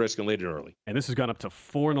took the risk and laid it early. And this has gone up to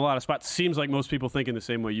 4 in a lot of spots. Seems like most people thinking the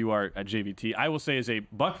same way you are at JVT. I will say, as a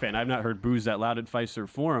Buck fan, I've not heard boos that loud at Fiserv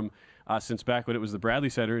Forum since back when it was the Bradley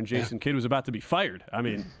Center and Jason Kidd was about to be fired. I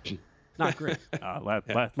mean... Not great.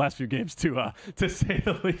 Last few games, to say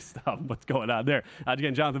the least. What's going on there?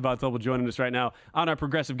 Again, Jonathan Von Tobel joining us right now on our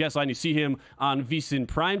Progressive Guest Line. You see him on VSiN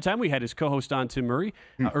Primetime. We had his co-host on, Tim Murray,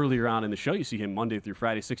 earlier on in the show. You see him Monday through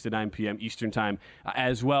Friday, 6 to 9 p.m. Eastern Time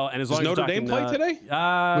as well. And as long as Notre Dame play today?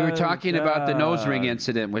 We were talking about the nose ring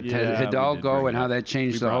incident with Hidalgo and how that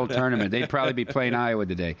changed the whole tournament. They'd probably be playing Iowa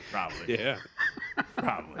today. Probably. Yeah.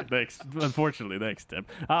 Probably. Thanks. Unfortunately, thanks, Tim.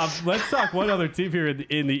 Let's talk one other team here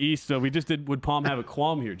in the East. So we just did Would Palm Have a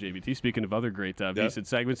Qualm here, JVT? Speaking of other great VSiN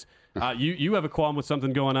segments. You have a qualm with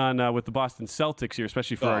something going on with the Boston Celtics here,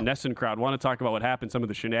 especially for our Nesson crowd. Want to talk about what happened, some of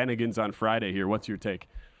the shenanigans on Friday here. What's your take?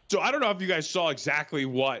 So I don't know if you guys saw exactly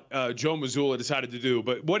what Joe Mazzulla decided to do,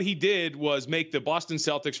 but what he did was make the Boston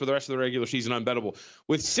Celtics for the rest of the regular season unbettable.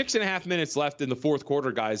 With 6.5 minutes left in the fourth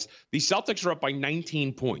quarter, guys, the Celtics are up by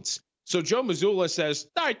 19 points. So Joe Mazzulla says,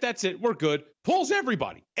 all right, that's it. We're good. Pulls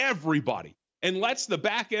everybody, and lets the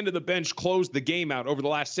back end of the bench close the game out over the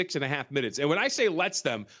last 6.5 minutes. And when I say lets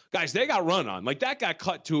them, guys, they got run on. Like, that got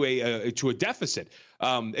cut to a deficit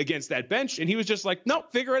against that bench. And he was just like,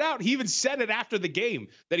 nope, figure it out. He even said it after the game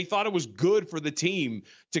that he thought it was good for the team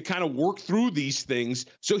to kind of work through these things.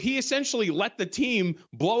 So he essentially let the team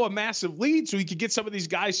blow a massive lead so he could get some of these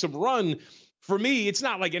guys some run. For me, it's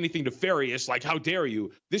not like anything nefarious, like how dare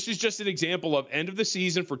you. This is just an example of end of the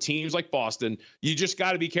season for teams like Boston. You just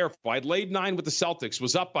got to be careful. I'd laid 9 with the Celtics,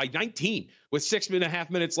 was up by 19 with 6.5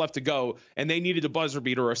 minutes left to go, and they needed a buzzer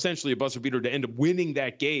beater, or essentially a buzzer beater, to end up winning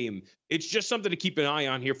that game. It's just something to keep an eye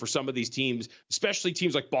on here for some of these teams, especially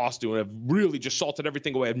teams like Boston, who have really just salted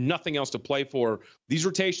everything away, have nothing else to play for. These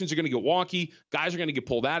rotations are going to get wonky. Guys are going to get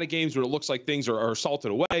pulled out of games where it looks like things are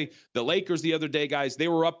salted away. The Lakers the other day, guys, they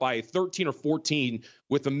were up by 13 or 14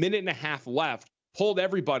 with 1.5 minutes left. Pulled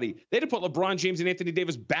everybody. They had to put LeBron James and Anthony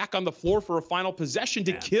Davis back on the floor for a final possession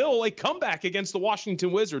to kill a comeback against the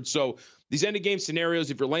Washington Wizards. So these end-of-game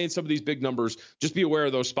scenarios, if you're laying some of these big numbers, just be aware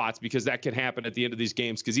of those spots, because that can happen at the end of these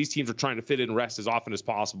games, because these teams are trying to fit in rest as often as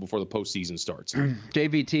possible before the postseason starts.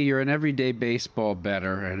 JVT, you're an everyday baseball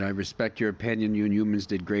bettor, and I respect your opinion. You and Humans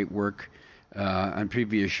did great work on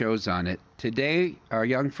previous shows on it. Today, our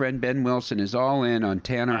young friend Ben Wilson is all in on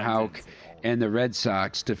Tanner Houck and the Red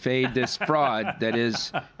Sox to fade this fraud that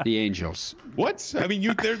is the Angels. What? I mean,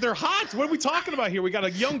 they're hot. What are we talking about here? We got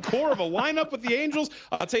a young core of a lineup with the Angels.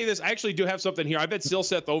 I'll tell you this. I actually do have something here. I bet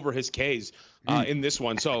Silseth over his Ks in this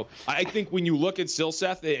one. So I think when you look at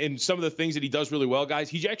Silseth and some of the things that he does really well, guys,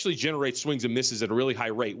 he actually generates swings and misses at a really high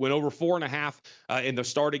rate. Went over 4.5 in the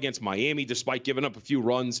start against Miami, despite giving up a few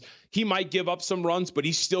runs. He might give up some runs, but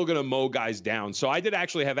he's still going to mow guys down. So I did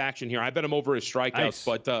actually have action here. I bet him over his strikeouts, nice.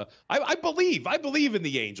 But I believe in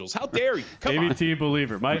the Angels. How dare you? Come on. ABT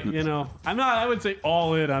believer. I'm not, I would say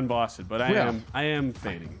all in on Boston, but I am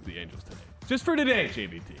fading the Angels today. Just for today,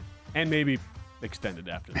 JVT. And maybe extended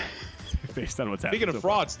after that. Based on what's happening. Speaking of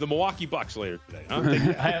frauds, the Milwaukee Bucks later today. Huh?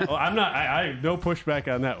 I have no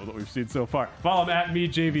pushback on that with what we've seen so far. Follow him at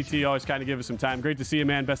MeJVT. Always kind of give us some time. Great to see you,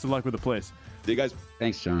 man. Best of luck with the plays. See you guys.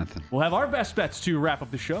 Thanks, Jonathan. We'll have our best bets to wrap up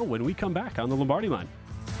the show when we come back on the Lombardi Line.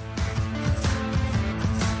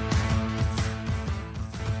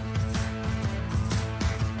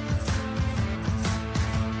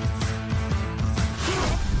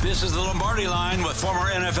 This is the Lombardi Line with former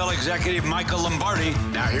NFL executive Michael Lombardi.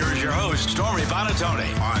 Now here is your host, Stormy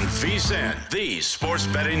Bonatoni, on VSiN, the Sports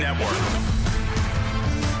Betting Network.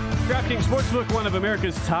 DraftKings Sportsbook, one of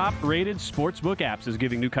America's top-rated sportsbook apps, is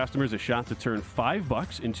giving new customers a shot to turn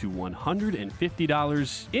 $5 into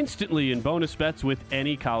 $150 instantly in bonus bets with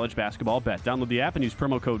any college basketball bet. Download the app and use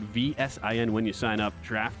promo code VSIN when you sign up.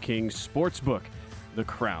 DraftKings Sportsbook. The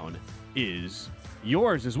crown is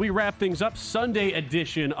yours as we wrap things up. Sunday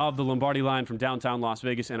edition of the Lombardi Line from downtown Las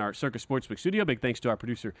Vegas and our Circus Sportsbook studio. Big thanks to our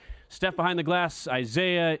producer, Steph behind the glass,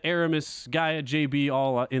 Isaiah, Aramis, Gaia, JB,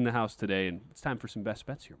 all in the house today. And it's time for some best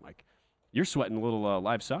bets here, Mike. You're sweating a little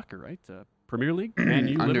live soccer, right? Premier League, Man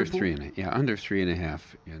U, under Liverpool? under 3.5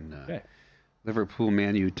 in Liverpool.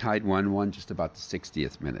 Man U tied 1-1 just about the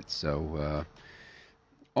 60th minute. So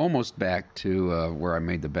almost back to where I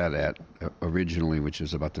made the bet at originally, which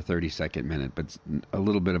was about the 32nd minute, but a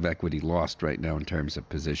little bit of equity lost right now in terms of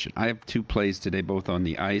position. I have 2 plays today, both on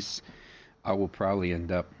the ice. I will probably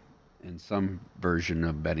end up in some version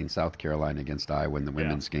of betting South Carolina against Iowa in the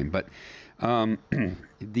women's game. But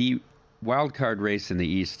the wild card race in the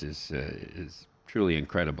East is truly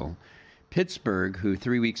incredible. Pittsburgh, who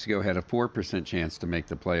 3 weeks ago had a 4% chance to make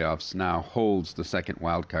the playoffs, now holds the second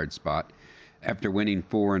wild card spot after winning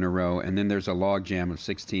 4 in a row. And then there's a logjam of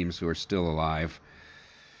 6 teams who are still alive.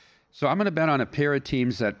 So I'm going to bet on a pair of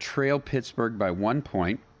teams that trail Pittsburgh by 1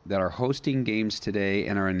 point, that are hosting games today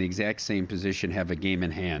and are in the exact same position, have a game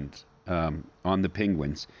in hand on the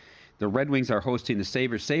Penguins. The Red Wings are hosting the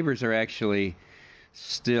Sabres. Sabres are actually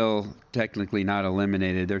still technically not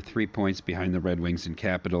eliminated. They're 3 points behind the Red Wings and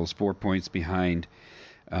Capitals, 4 points behind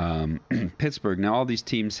Pittsburgh. Now, all these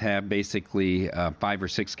teams have basically 5 or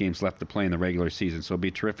 6 games left to play in the regular season, so it'll be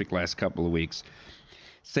a terrific last couple of weeks.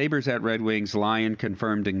 Sabres at Red Wings, Lyon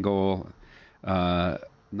confirmed in goal,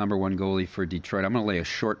 number 1 goalie for Detroit. I'm going to lay a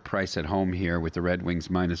short price at home here with the Red Wings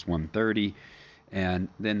minus 130. And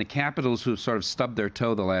then the Capitals, who sort of stubbed their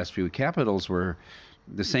toe the last few. Capitals were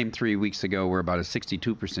the same 3 weeks ago, were about a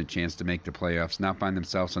 62% chance to make the playoffs, now find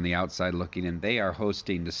themselves on the outside looking in. They are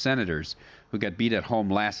hosting the Senators, who got beat at home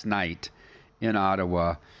last night in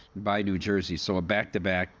Ottawa by New Jersey. So a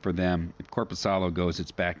back-to-back for them. If Korpisalo goes,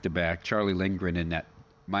 it's back-to-back. Charlie Lindgren in that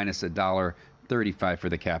minus $1.35 for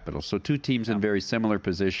the Capitals. So 2 teams in very similar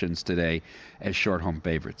positions today as short home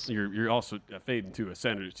favorites. You're also fading to a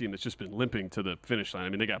Senators team that's just been limping to the finish line. I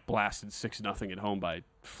mean, they got blasted 6-0 at home by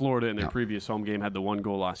Florida in their previous home game, had the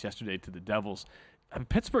 1-goal loss yesterday to the Devils.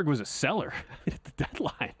 Pittsburgh was a seller at the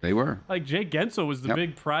deadline. They were. Like, Jake Gensel was the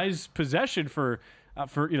big prize possession for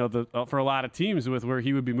for a lot of teams, with where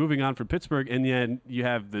he would be moving on from Pittsburgh. And then you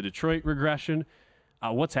have the Detroit regression.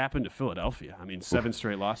 What's happened to Philadelphia? I mean, 7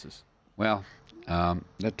 straight losses. Well,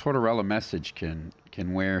 that Tortorella message can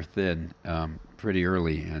wear thin pretty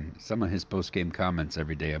early, and some of his post-game comments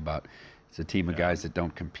every day about it's a team of guys that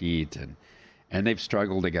don't compete, and they've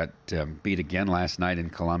struggled. They got beat again last night in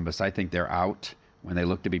Columbus. I think they're out when they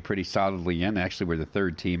look to be pretty solidly in. Actually, we're the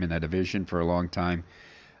 3rd team in that division for a long time.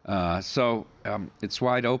 So it's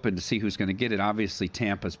wide open to see who's going to get it. Obviously,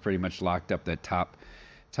 Tampa's pretty much locked up that top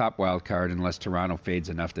wild card, unless Toronto fades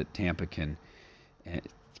enough that Tampa can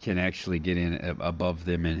actually get in above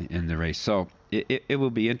them in the race. So it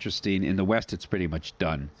will be interesting. In the West, it's pretty much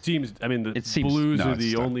done. The Blues are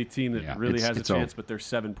the only team that really has a chance, but they're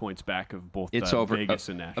 7 points back of both Vegas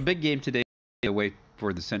and Nashville. A big game today away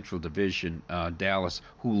for the Central Division. Dallas,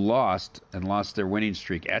 who lost their winning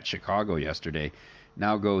streak at Chicago yesterday,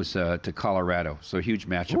 now goes to Colorado. So a huge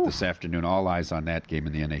matchup this afternoon. All eyes on that game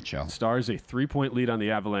in the NHL. Stars a 3-point lead on the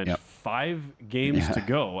Avalanche. 5 games to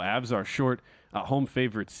go. Avs are short home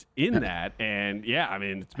favorites in that. And, I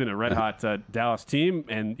mean, it's been a red-hot Dallas team.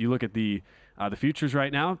 And you look at the futures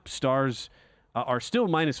right now, Stars are still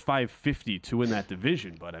minus 550 to win that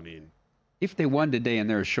division. But, I mean, if they won today and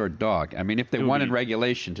they're a short dog, I mean, if they won in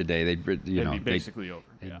regulation today, they'd be basically over.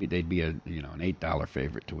 They'd be an $8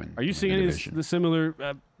 favorite to win. Are you seeing any of the similar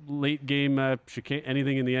late game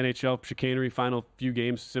anything in the NHL chicanery final few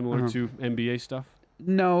games similar to NBA stuff?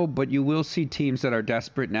 No, but you will see teams that are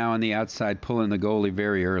desperate now on the outside pulling the goalie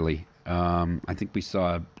very early. I think we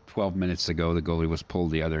saw 12 minutes ago the goalie was pulled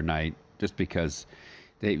the other night just because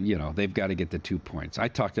they've got to get the 2 points. I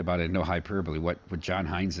talked about it in no hyperbole, what John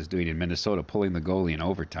Hines is doing in Minnesota, pulling the goalie in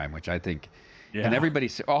overtime, which I think and everybody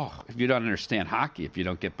says, if you don't understand hockey, if you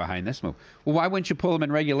don't get behind this move. Well, why wouldn't you pull him in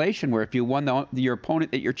regulation, where if you won your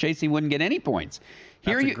opponent that you're chasing wouldn't get any points?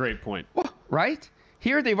 That's a great point. Well, right?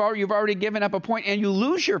 Here you've already given up a point, and you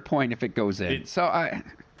lose your point if it goes in. The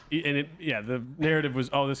narrative was,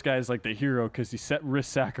 this guy's like the hero because he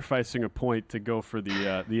risk sacrificing a point to go for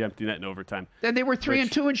the empty net in overtime. Then they were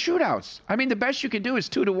 3-2 in shootouts. I mean, the best you can do is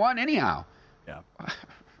 2-1 anyhow. Yeah.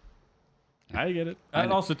 I get it.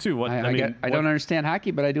 And also, too, I don't understand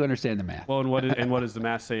hockey, but I do understand the math. Well, and what does the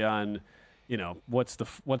math say on, what's the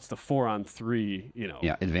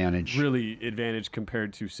 4-on-3, advantage. Really advantage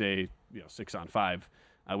compared to, say, 6-on-5.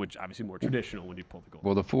 which obviously more traditional when you pull the goal.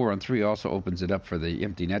 Well, the 4-on-3 also opens it up for the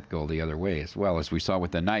empty net goal the other way as well, as we saw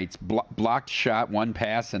with the Knights. Blocked shot, one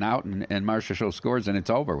pass and out, and Marcia scores, and it's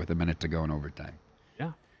over with a minute to go in overtime.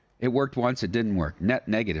 Yeah. It worked once, it didn't work. Net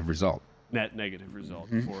negative result. Net negative result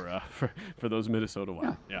for those Minnesota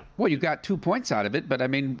Wild. Yeah. Well, you got 2 points out of it, but I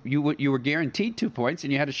mean, you were guaranteed 2 points,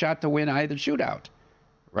 and you had a shot to win either shootout,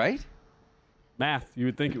 right? Math, you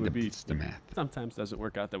would think it would be. It's the math. Sometimes doesn't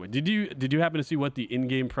work out that way. Did you happen to see what the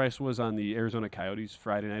in-game price was on the Arizona Coyotes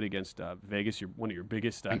Friday night against Vegas? One of your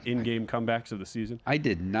biggest in-game comebacks of the season. I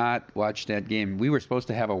did not watch that game. We were supposed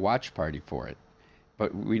to have a watch party for it,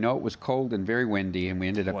 but we know it was cold and very windy, and we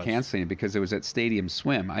ended up canceling it because it was at Stadium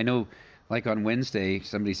Swim. I know, like on Wednesday,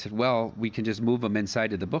 somebody said, well, we can just move them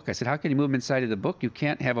inside of the book. I said, how can you move them inside of the book? You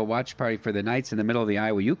can't have a watch party for the Knights in the middle of the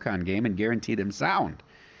Iowa-UConn game and guarantee them sound.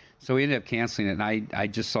 So we ended up canceling it, and I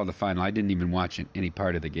just saw the final. I didn't even watch any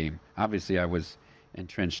part of the game. Obviously, I was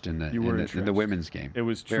entrenched in the women's game. It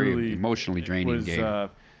was very truly emotionally draining game.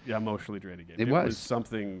 Emotionally draining game. It was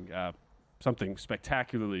something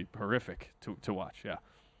spectacularly horrific to watch. Yeah.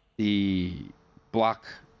 The block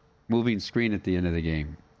moving screen at the end of the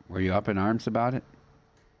game. Were you up in arms about it?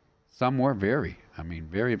 Some were very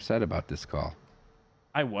upset about this call.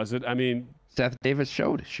 I wasn't. I mean, Seth Davis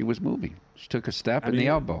showed she was moving. She took a step in the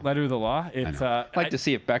elbow. Letter of the law. I'd like to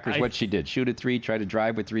see if Becker's what she did. Shoot a three, try to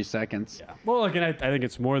drive with 3 seconds. Yeah. Well, look, and I think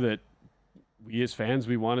it's more that we as fans,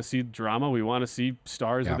 we want to see drama. We want to see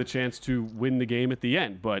stars with a chance to win the game at the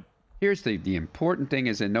end. But here's the important thing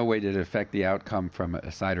is in no way did it affect the outcome from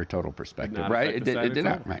a side or total perspective, right? It did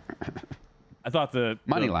not, right? I thought the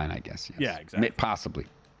money line, I guess. Yes. Yeah, exactly. Possibly.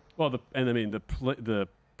 Well, the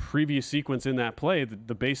previous sequence in that play,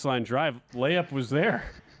 the baseline drive layup was there,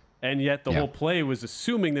 and yet the whole play was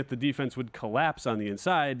assuming that the defense would collapse on the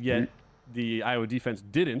inside. Yet the Iowa defense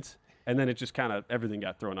didn't, and then it just kind of everything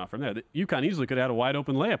got thrown off from there. UConn easily could have had a wide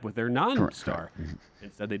open layup with their non-star.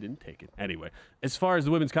 Instead, they didn't take it. Anyway, as far as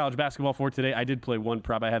the women's college basketball for today, I did play one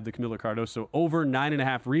prop. I have the Camila Cardoso over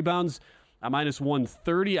 9.5 rebounds. Minus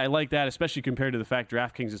 130. I like that, especially compared to the fact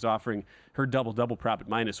DraftKings is offering her double-double prop at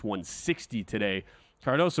minus 160 today.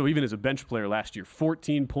 Cardoso, even as a bench player last year,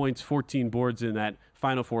 14 points, 14 boards in that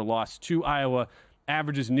Final Four loss to Iowa,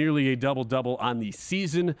 averages nearly a double-double on the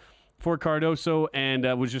season for Cardoso, and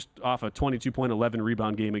was just off a 22.11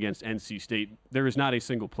 rebound game against NC State. There is not a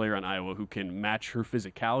single player on Iowa who can match her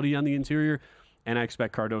physicality on the interior, and I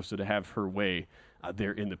expect Cardoso to have her way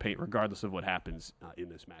there in the paint, regardless of what happens in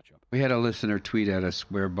this matchup. We had a listener tweet at us,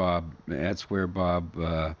 SwearBob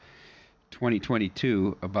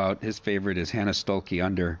 2022, about his favorite is Hannah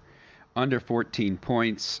Stolke under 14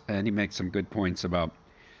 points, and he makes some good points about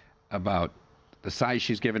the size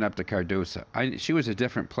she's given up to Cardoso. She was a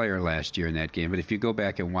different player last year in that game, but if you go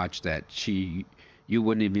back and watch that, you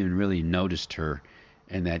wouldn't have even really noticed her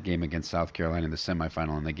in that game against South Carolina in the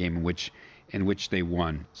semifinal, in the game in which they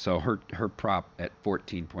won. So her prop at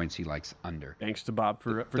 14 points, he likes under. Thanks to Bob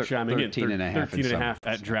for chiming in. 13.5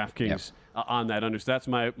 at DraftKings on that under. So that's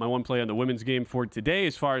my one play on the women's game for today.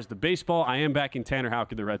 As far as the baseball, I am backing Tanner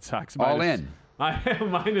Houck of the Red Sox. All in.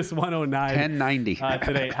 Minus 109. 1090.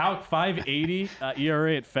 Today. Houck, 5.80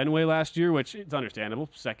 ERA at Fenway last year, which is understandable.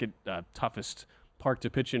 Second toughest park to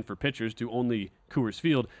pitch in for pitchers to only Coors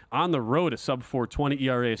Field. On the road, a sub-4.20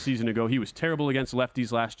 ERA a season ago. He was terrible against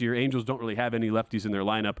lefties last year. Angels don't really have any lefties in their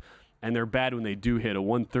lineup, and they're bad when they do hit. A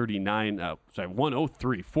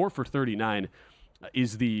 103. 4 for 39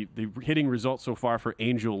 is the hitting result so far for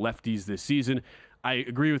Angel lefties this season. I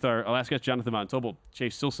agree with our last guest, Jonathan Von Tobel.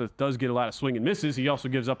 Chase Silseth does get a lot of swing and misses. He also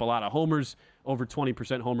gives up a lot of homers, over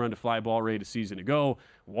 20% home run to fly ball rate a season ago.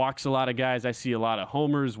 Walks a lot of guys. I see a lot of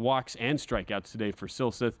homers, walks, and strikeouts today for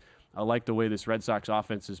Silseth. I like the way this Red Sox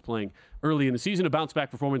offense is playing early in the season. A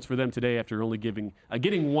bounce-back performance for them today after only getting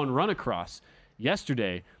one run across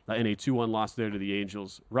yesterday in a 2-1 loss there to the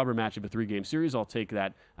Angels. Rubber match of a 3-game series. I'll take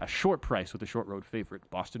that short price with the short road favorite,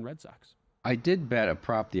 Boston Red Sox. I did bet a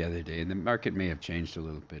prop the other day, and the market may have changed a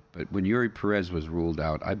little bit, but when Yuri Perez was ruled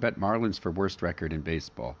out, I bet Marlins for worst record in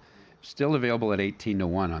baseball. Still available at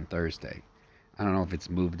 18-1 on Thursday. I don't know if it's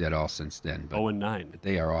moved at all since then. But 0-9.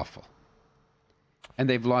 They are awful. And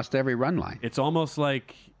they've lost every run line. It's almost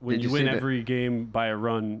like when you win every game by a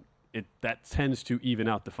run, that tends to even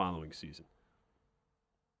out the following season.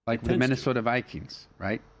 Like the Minnesota Vikings,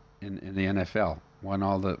 right? In the NFL. Won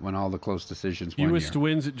all the close decisions one year. Fewest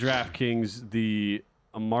wins at DraftKings. The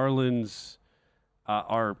Marlins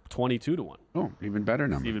are 22-1. Oh, even better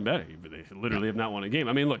number. Even better. They literally have not won a game.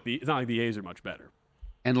 I mean, look, it's not like the A's are much better.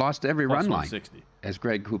 and lost every Plus run line. 160. As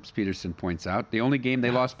Greg Hoops Peterson points out, the only game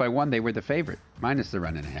they lost by 1, they were the favorite, minus the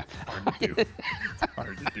run and a half.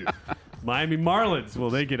 Hard to do. Miami Marlins,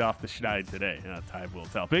 will they get off the schneid today? Time will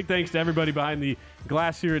tell. Big thanks to everybody behind the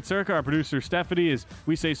glass here at Circa. Our producer, Stephanie, as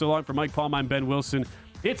we say so long for Mike Palm, I'm Ben Wilson.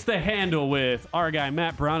 It's The Handle with our guy,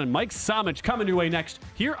 Matt Brown, and Mike Somich coming your way next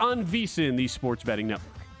here on VSiN, the Sports Betting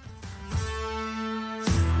Network.